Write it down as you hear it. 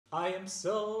I am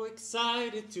so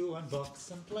excited to unbox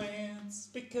some plants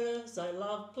because I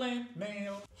love plant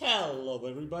mail. Hello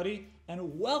everybody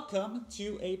and welcome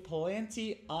to a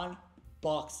planty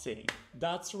unboxing.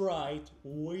 That's right,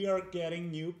 we are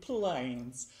getting new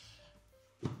plants.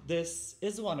 This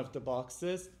is one of the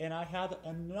boxes and I have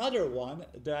another one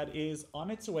that is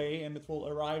on its way and it will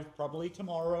arrive probably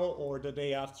tomorrow or the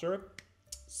day after.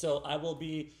 So I will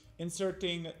be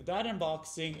inserting that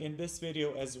unboxing in this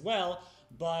video as well,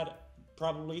 but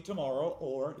probably tomorrow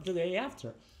or the day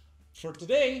after. For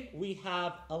today, we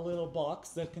have a little box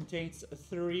that contains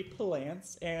 3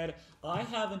 plants, and I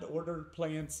haven't ordered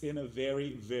plants in a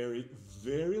very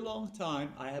long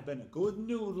time. I have been a good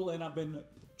noodle and I've been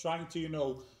trying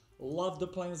to, love the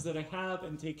plants that I have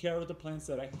and take care of the plants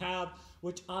that I have,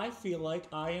 which I feel like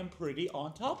I am pretty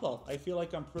on top of. I feel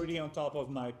like I'm pretty on top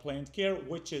of my plant care,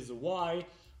 which is why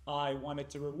I wanted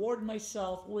to reward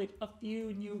myself with a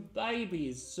few new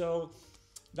babies. So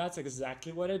that's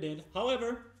exactly what I did.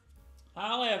 However,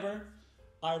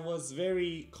 I was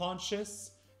very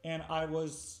conscious and I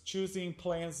was choosing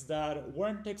plants that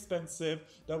weren't expensive,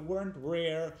 that weren't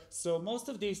rare. So most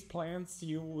of these plants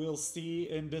you will see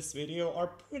in this video are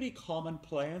pretty common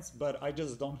plants, but I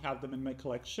just don't have them in my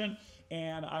collection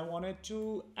and I wanted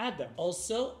to add them.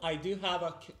 Also, I do have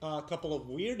a couple of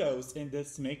weirdos in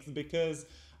this mix because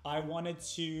I wanted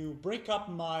to break up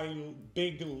my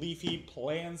big leafy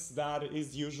plants that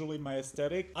is usually my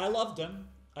aesthetic. I love them.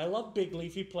 I love big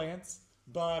leafy plants.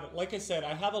 But like I said,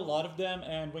 I have a lot of them,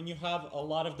 and when you have a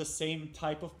lot of the same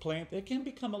type of plant, it can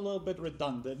become a little bit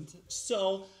redundant.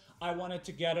 So I wanted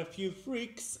to get a few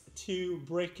freaks to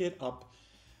break it up.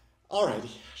 Alrighty,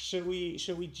 should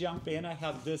we jump in? I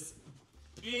have this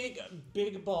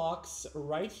big box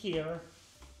right here,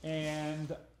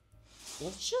 and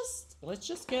let's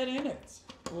just get in it.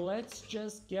 Let's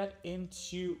just get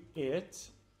into it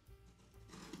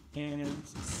and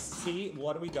see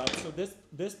what we got. So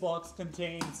this box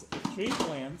contains 3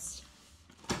 plants.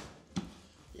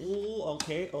 Ooh,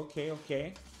 okay.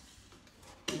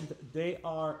 And they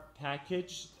are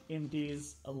packaged in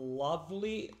these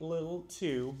lovely little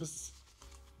tubes.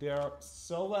 They are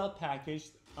so well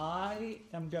packaged. I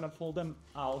am gonna pull them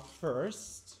out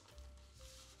first.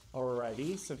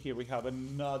 Alrighty, so here we have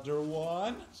another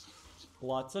one.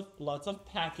 Lots of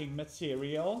packing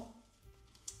material.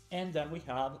 And then we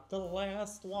have the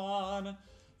last one.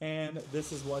 And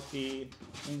this is what the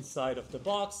inside of the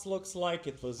box looks like.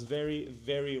 It was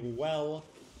very well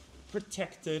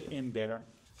protected in there.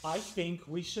 I think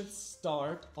we should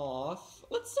start off.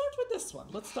 Let's start with this one.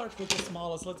 Let's start with the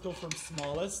smallest. Let's go from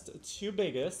smallest to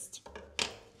biggest.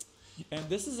 And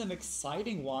this is an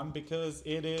exciting one because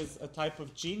it is a type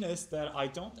of genus that I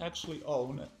don't actually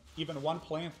own even one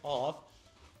plant of.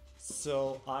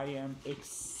 So I am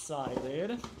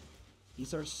excited.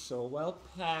 These are so well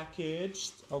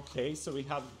packaged. Okay, so we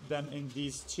have them in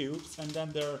these tubes, and then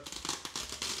they're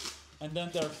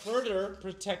further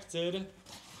protected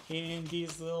in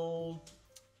these little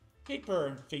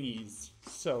paper thingies.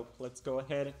 So let's go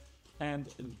ahead and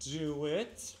do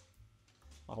it.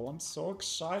 Oh, I'm so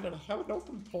excited. I haven't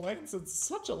opened plants in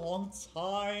such a long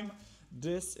time.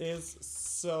 This is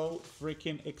so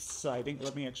freaking exciting.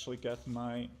 Let me actually get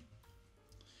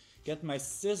my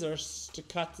scissors to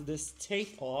cut this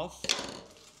tape off.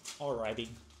 Alrighty.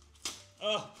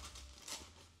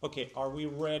 Okay, are we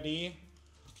ready?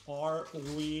 Are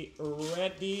we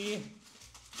ready?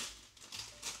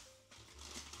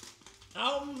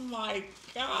 Oh my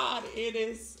god, it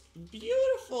is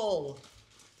beautiful!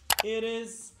 It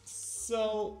is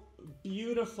so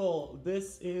beautiful.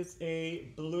 This is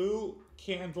a blue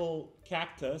candle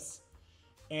cactus,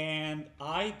 and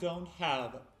I don't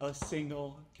have a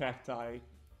single cacti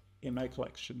in my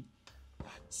collection.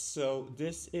 So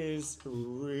this is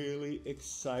really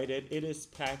excited. It is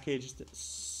packaged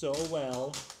so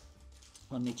well.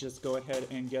 Let me just go ahead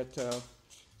and get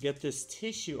this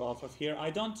tissue off of here. I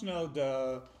don't know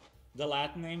the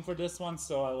Latin name for this one,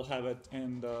 so I will have it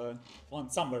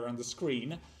somewhere on the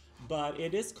screen. But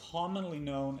it is commonly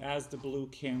known as the blue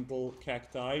candle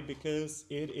cacti because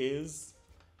it is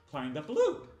kind of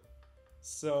blue.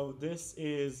 So this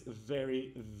is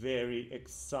very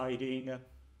exciting.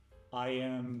 I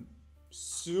am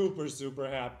super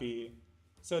happy.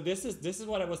 So this is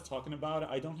what I was talking about.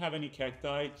 I don't have any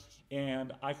cacti,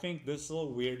 and I think this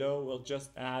little weirdo will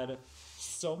just add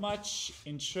so much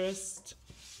interest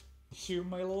to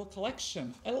my little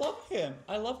collection. I love him.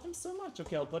 I love him so much.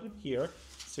 Okay, I'll put him here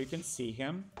so you can see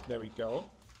him. There we go.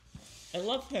 I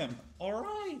love him. All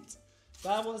right.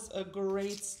 That was a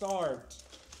great start.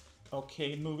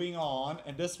 Okay, moving on.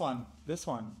 And this one,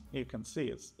 you can see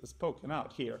it's poking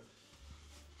out here.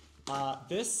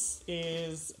 This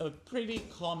is a pretty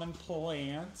common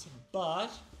plant, but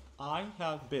I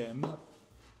have been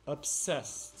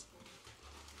obsessed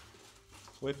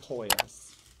with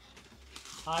Hoyas.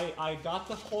 I got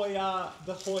the Hoya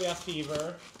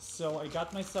fever, so I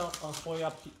got myself a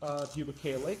Hoya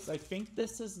pubicalyx. I think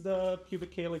this is the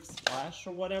pubicalyx splash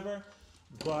or whatever,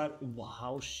 but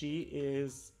wow, she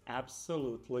is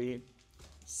absolutely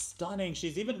stunning.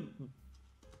 She's even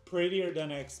prettier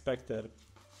than I expected.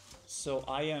 So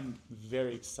I am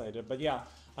very excited. But yeah,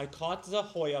 I caught the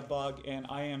Hoya bug and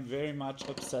I am very much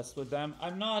obsessed with them.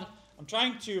 I'm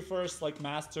trying to first like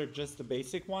master just the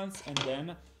basic ones and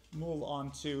then move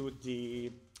on to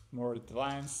the more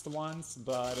advanced ones.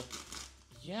 But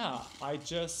yeah, I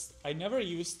never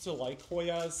used to like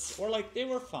Hoyas, or like they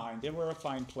were fine. They were a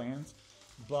fine plant.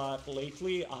 But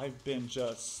lately I've been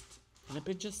just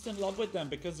in love with them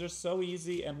because they're so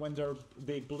easy, and when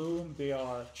they bloom, they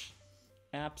are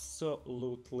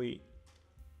absolutely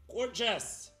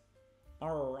gorgeous.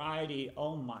 Alrighty,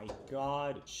 oh my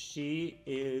god, she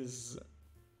is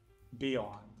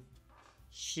beyond.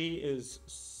 She is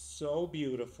so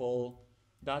beautiful.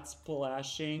 That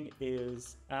splashing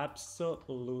is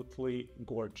absolutely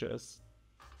gorgeous.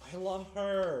 I love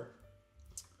her.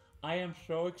 I am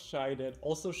so excited.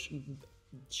 Also,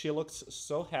 she looks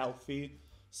so healthy,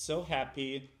 so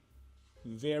happy.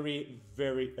 Very,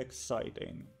 very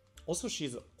exciting. Also,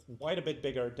 she's quite a bit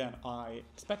bigger than I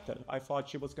expected. I thought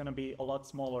she was gonna be a lot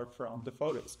smaller from the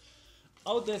photos.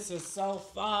 Oh, this is so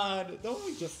fun! Don't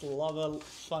we just love a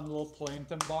fun little plant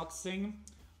unboxing?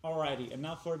 Alrighty, and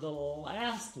now for the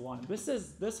last one.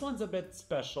 This one's a bit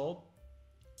special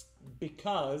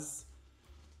because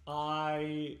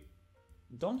I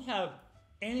don't have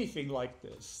anything like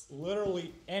this.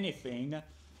 Literally anything.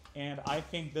 And I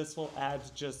think this will add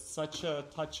just such a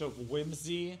touch of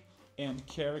whimsy and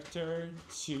character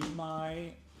to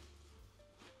my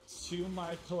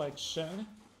collection.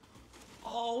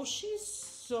 Oh, she's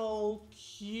so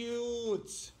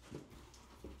cute.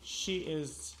 She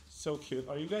is so cute.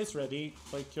 Are you guys ready?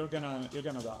 Like you're gonna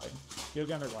die. You're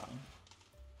gonna die.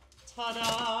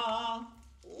 Ta-da!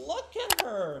 Look at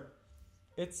her.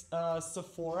 It's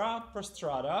Sephora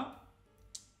prostrata,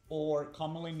 or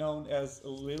commonly known as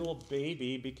little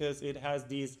baby, because it has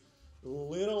these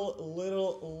little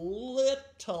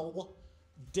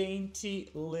dainty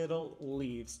little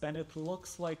leaves, and it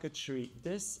looks like a tree.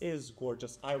 This is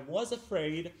gorgeous. I was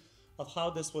afraid of how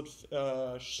this would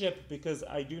ship, because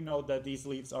I do know that these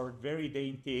leaves are very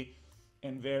dainty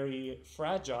and very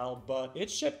fragile, but it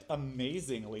shipped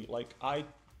amazingly. Like I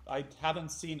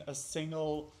haven't seen a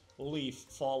single leaf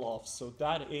fall off, so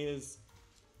that is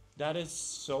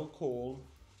so cool.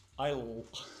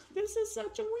 This is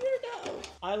such a weirdo.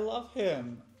 I love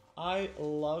him. I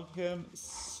love him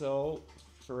so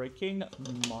freaking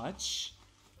much.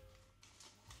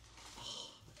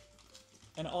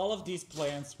 And all of these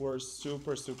plants were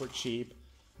super cheap.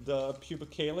 The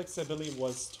pubicalyx, I believe,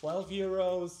 was 12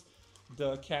 euros.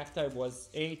 The cacti was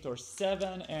 8 or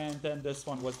 7, and then this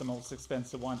one was the most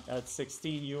expensive one at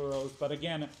 16 euros. But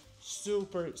again,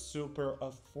 super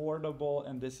affordable,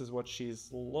 and this is what she's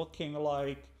looking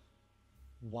like.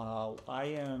 Wow, I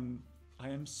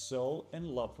am so in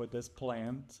love with this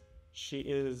plant. She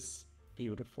is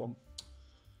beautiful.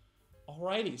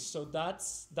 Alrighty, so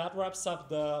that wraps up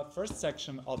the first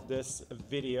section of this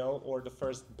video, or the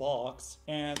first box.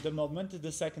 And the moment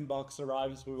the second box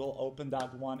arrives, we will open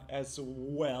that one as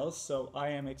well. So I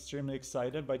am extremely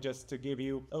excited. But just to give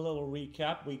you a little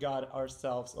recap, we got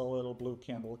ourselves a little blue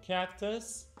candle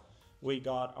cactus. We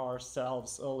got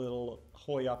ourselves a little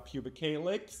Hoya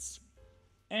pubicalyx.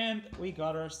 And we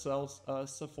got ourselves a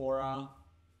Sephora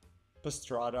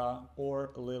prostrata,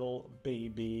 or little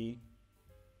baby.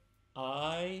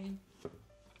 I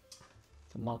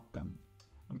love them.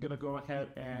 I'm gonna go ahead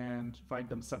and find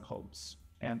them some homes,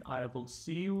 and I will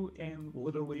see you in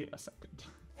literally a second.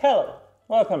 Hello,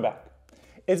 welcome back.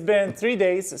 It's been 3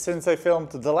 days since I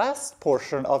filmed the last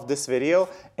portion of this video,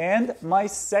 and my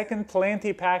second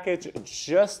planty package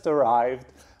just arrived,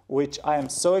 which I am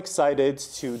so excited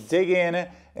to dig in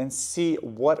and see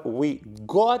what we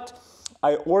got.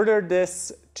 I ordered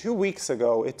this 2 weeks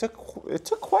ago. It took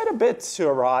quite a bit to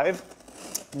arrive.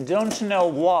 Don't know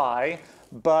why,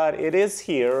 but it is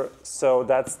here, so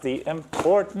that's the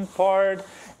important part,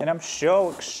 and I'm so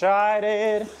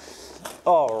excited.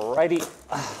 Alrighty,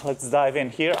 let's dive in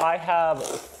here. I have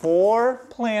 4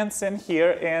 plants in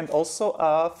here and also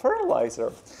a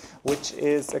fertilizer, which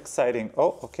is exciting.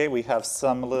 Oh, okay, we have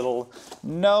some little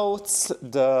notes,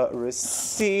 the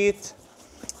receipt,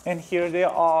 and here they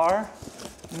are.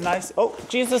 Nice. Oh,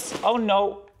 Jesus, oh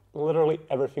no, literally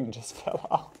everything just fell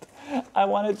out. I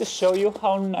wanted to show you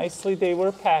how nicely they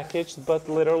were packaged, but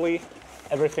literally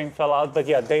everything fell out. But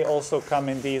yeah, they also come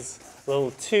in these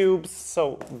little tubes,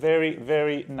 so very,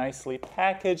 very nicely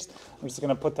packaged. I'm just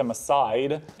gonna put them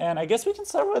aside. And I guess we can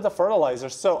start with the fertilizer.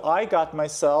 So I got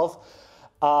myself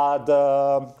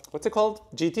what's it called?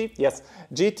 GT? Yes,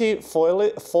 GT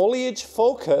Foliage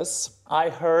Focus. I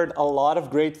heard a lot of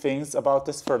great things about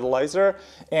this fertilizer,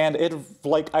 and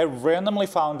I randomly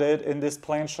found it in this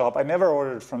plant shop. I never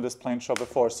ordered from this plant shop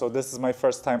before, so this is my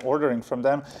first time ordering from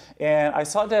them. And I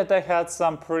saw that they had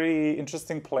some pretty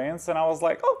interesting plants, and I was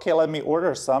like, okay, let me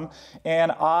order some.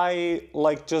 And I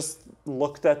just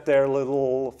looked at their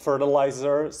little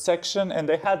fertilizer section, and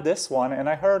they had this one, and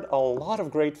I heard a lot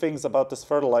of great things about this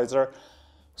fertilizer.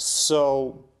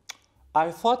 So I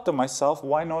thought to myself,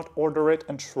 why not order it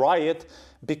and try it?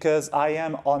 Because I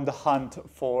am on the hunt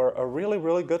for a really,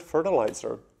 really good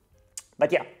fertilizer.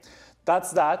 But yeah,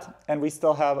 that's that. And we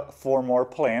still have 4 more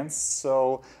plants.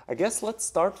 So I guess let's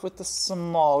start with the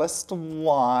smallest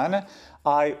one.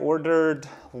 I ordered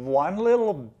 1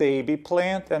 little baby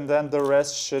plant, and then the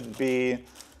rest should be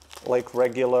like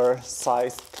regular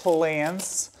sized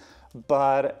plants.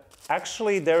 But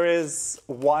actually there is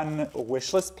 1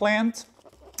 wishlist plant,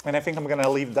 and I think I'm gonna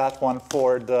leave that one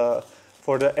for the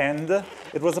end.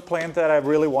 It was a plant that I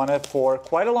really wanted for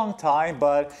quite a long time,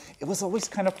 but it was always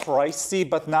kind of pricey,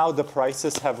 but now the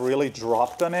prices have really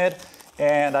dropped on it,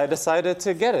 and I decided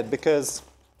to get it because,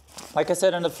 like I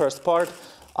said in the first part,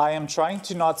 I am trying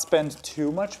to not spend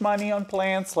too much money on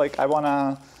plants. Like I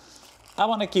wanna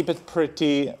keep it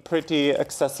pretty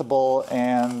accessible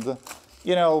and,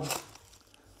 you know,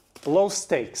 low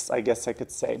stakes, I guess I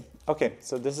could say. Okay,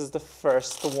 so this is the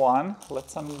first one.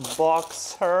 Let's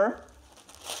unbox her.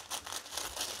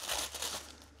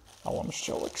 Oh, I'm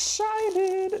so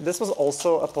excited. This was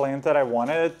also a plant that I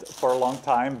wanted for a long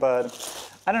time, but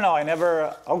I don't know, I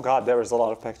never, oh God, there was a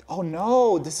lot of packaging. Oh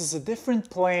no, this is a different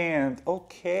plant.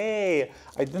 Okay,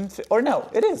 I didn't, or no,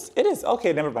 it is.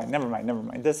 Okay, never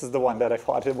mind. This is the one that I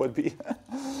thought it would be.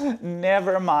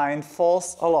 Never mind,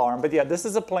 false alarm. But yeah, this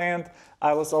is a plant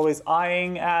I was always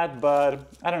eyeing at,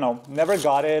 but I don't know, never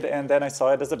got it. And then I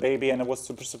saw it as a baby and it was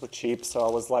super, super cheap. So I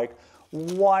was like,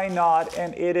 why not?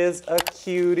 And it is a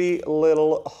cutie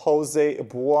little Jose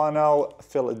Bueno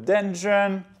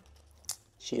philodendron.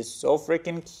 She is so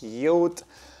freaking cute.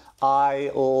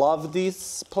 I love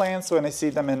these plants when I see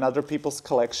them in other people's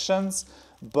collections.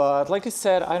 But like I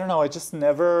said, I don't know, I just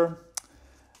never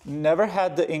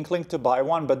had the inkling to buy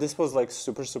one, but this was like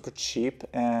super, super cheap.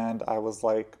 And I was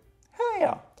like, hell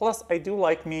yeah. Plus, I do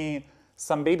like me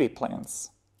some baby plants.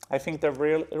 I think they're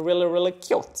really, really, really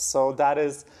cute. So that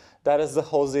is the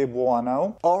Jose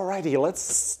Bueno. Alrighty,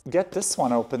 let's get this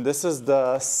one open. This is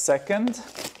the second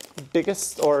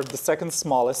biggest or the second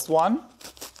smallest one.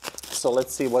 So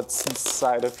let's see what's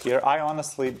inside of here. I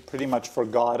honestly pretty much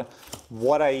forgot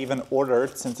what I even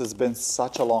ordered since it's been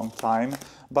such a long time.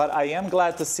 But I am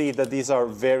glad to see that these are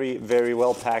very, very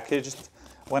well packaged.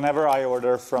 Whenever I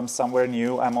order from somewhere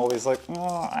new, I'm always like,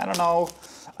 oh, I don't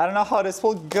know how this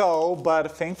will go,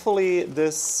 but thankfully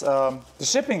this the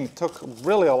shipping took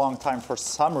really a long time for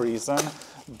some reason.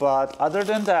 But other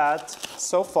than that,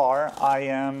 so far I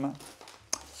am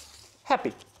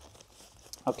happy.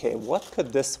 Okay, what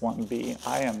could this one be?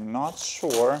 I am not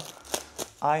sure.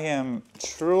 I am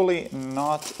truly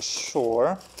not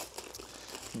sure,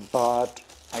 but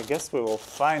I guess we will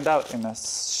find out in a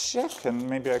second.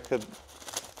 Maybe I could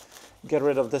get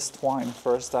rid of this twine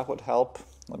first, that would help.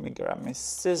 Let me grab my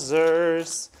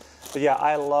scissors. But yeah,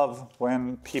 I love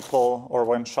when people or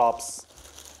when shops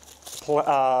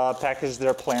package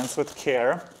their plants with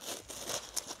care.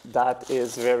 That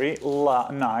is very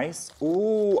nice.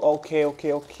 Ooh, okay.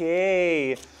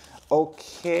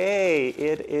 Okay,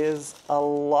 it is a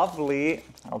lovely,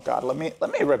 oh God, let me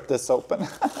rip this open.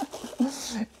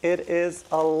 It is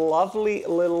a lovely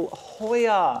little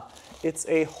Hoya. It's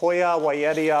a Hoya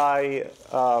Wyetii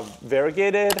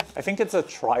variegated. I think it's a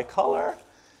tricolor.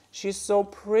 She's so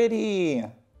pretty.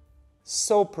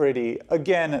 So pretty.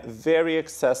 Again, very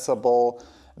accessible,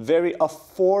 very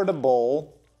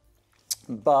affordable.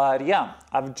 But yeah,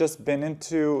 I've just been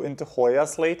into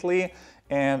Hoyas lately,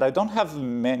 and I don't have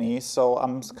many, so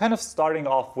I'm kind of starting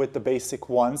off with the basic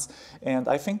ones. And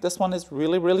I think this one is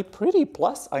really, really pretty.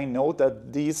 Plus, I know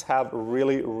that these have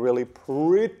really, really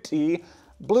pretty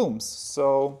blooms.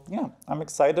 So yeah, I'm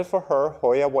excited for her.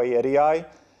 Hoya Wayerii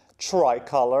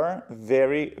tricolor,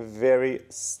 very, very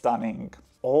stunning.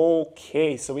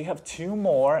 Okay, so we have two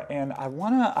more, and I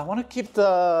wanna keep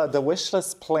the wish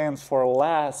list planned for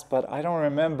last, but I don't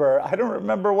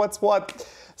remember what's what.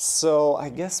 So I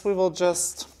guess we will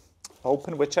just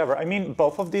open whichever. I mean,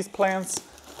 both of these plants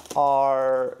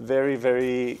are very,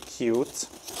 very cute,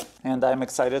 and I'm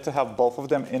excited to have both of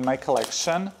them in my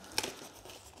collection.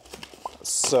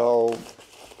 So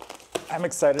I'm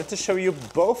excited to show you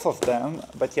both of them,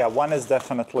 but yeah, one is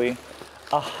definitely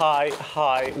a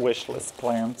high wish list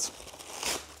plant.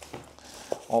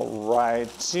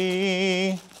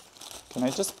 Alrighty. Can I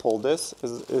just pull this?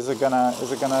 Is it gonna,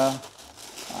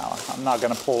 oh, I'm not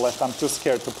gonna pull it. I'm too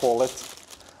scared to pull it.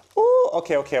 Ooh,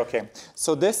 okay.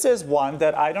 So this is one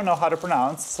that I don't know how to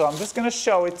pronounce, so I'm just gonna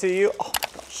show it to you. Oh my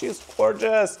God, she's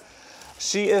gorgeous.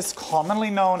 She is commonly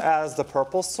known as the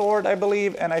purple sword, I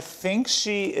believe, and I think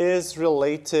she is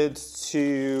related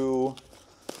to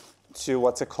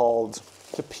what's it called?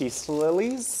 To peace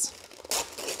lilies.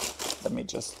 Let me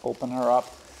just open her up.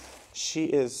 She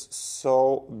is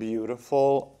so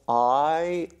beautiful.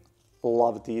 I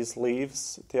love these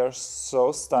leaves. They are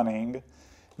so stunning.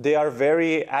 They are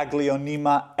very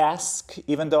Aglaonema-esque,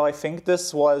 even though I think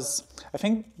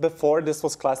before this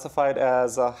was classified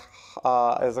as a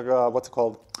what's it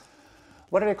called?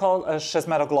 What are they called? A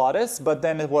Chesmatoglottis, but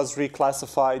then it was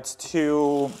reclassified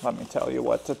to, let me tell you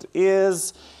what it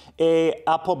is, a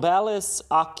Apobellis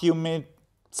acumid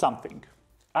something.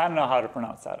 I don't know how to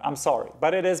pronounce that. I'm sorry,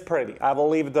 but it is pretty. I will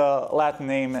leave the Latin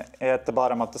name at the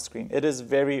bottom of the screen. It is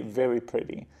very, very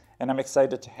pretty, and I'm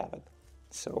excited to have it.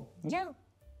 So yeah,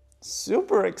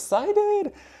 super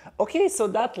excited. Okay, so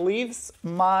that leaves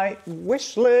my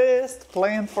wish list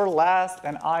plant for last,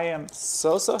 and I am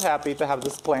so happy to have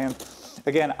this plant.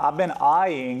 Again, I've been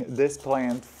eyeing this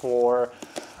plant for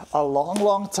a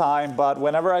long time, but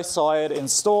whenever I saw it in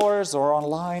stores or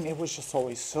online, it was just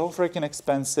always so freaking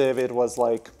expensive. It was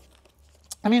like,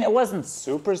 I mean, it wasn't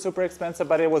super expensive,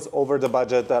 but it was over the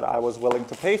budget that I was willing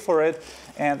to pay for it,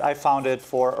 and I found it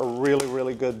for a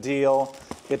really good deal.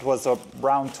 It was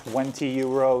around 20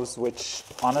 euros, which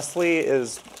honestly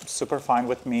is super fine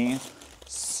with me.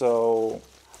 So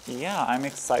yeah, I'm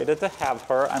excited to have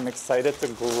her. I'm excited to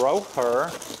grow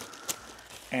her.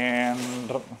 And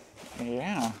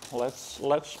yeah, let's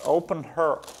open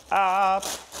her up.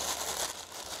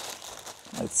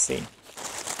 Let's see.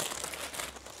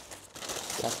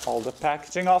 Get all the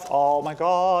packaging off. Oh my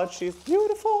God, she's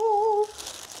beautiful.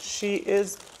 She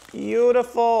is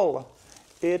beautiful.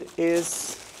 It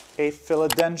is a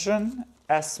Philodendron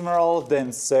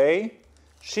Esmeraldense.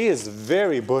 She is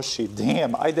very bushy.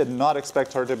 Damn, I did not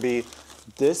expect her to be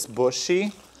this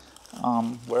bushy.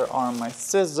 Where are my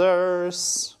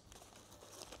scissors?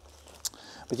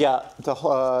 But yeah, the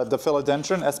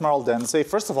Philodendron Esmeraldense.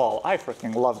 First of all, I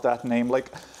freaking love that name.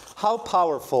 Like, how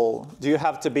powerful do you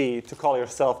have to be to call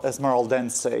yourself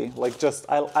Esmeraldense? Like, just,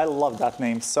 I love that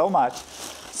name so much.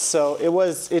 So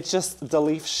it's just the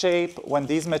leaf shape. When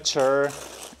these mature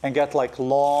and get like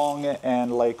long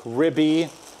and like ribby,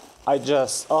 I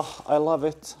love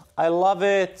it. I love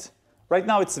it. Right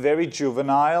now it's very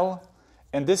juvenile,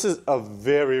 and this is a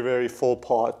very full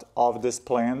pot of this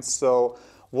plant. So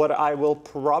what I will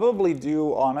probably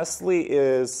do, honestly,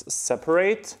 is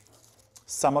separate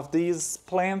some of these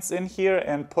plants in here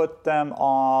and put them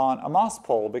on a moss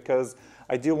pole, because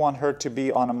I do want her to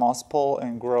be on a moss pole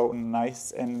and grow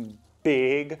nice and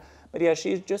big. But yeah,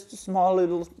 she's just a small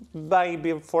little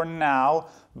baby for now.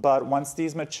 But once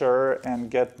these mature and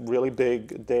get really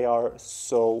big, they are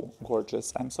so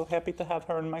gorgeous. I'm so happy to have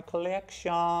her in my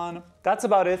collection. That's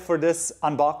about it for this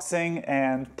unboxing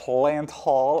and plant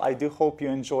haul. I do hope you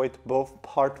enjoyed both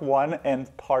part 1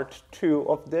 and part 2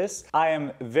 of this. I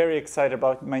am very excited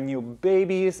about my new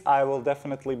babies. I will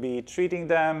definitely be treating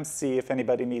them, see if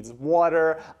anybody needs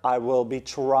water. I will be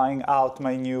trying out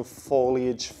my new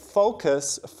foliage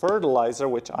focus fertilizer,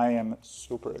 which I am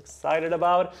super excited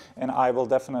about, and I will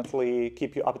definitely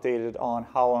keep you updated on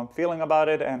how I'm feeling about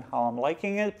it and how I'm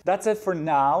liking it. That's it for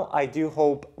now. I do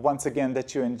hope once again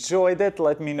that you enjoyed it.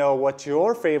 Let me know what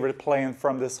your favorite plant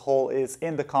from this haul is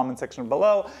in the comment section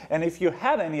below, and if you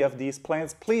have any of these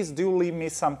plants, please do leave me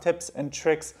some tips and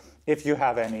tricks if you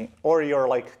have any, or your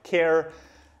like care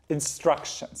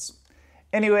instructions.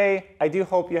 Anyway, I do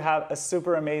hope you have a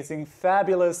super amazing,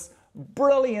 fabulous,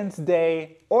 brilliant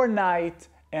day or night,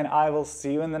 and I will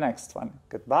see you in the next one.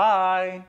 Goodbye.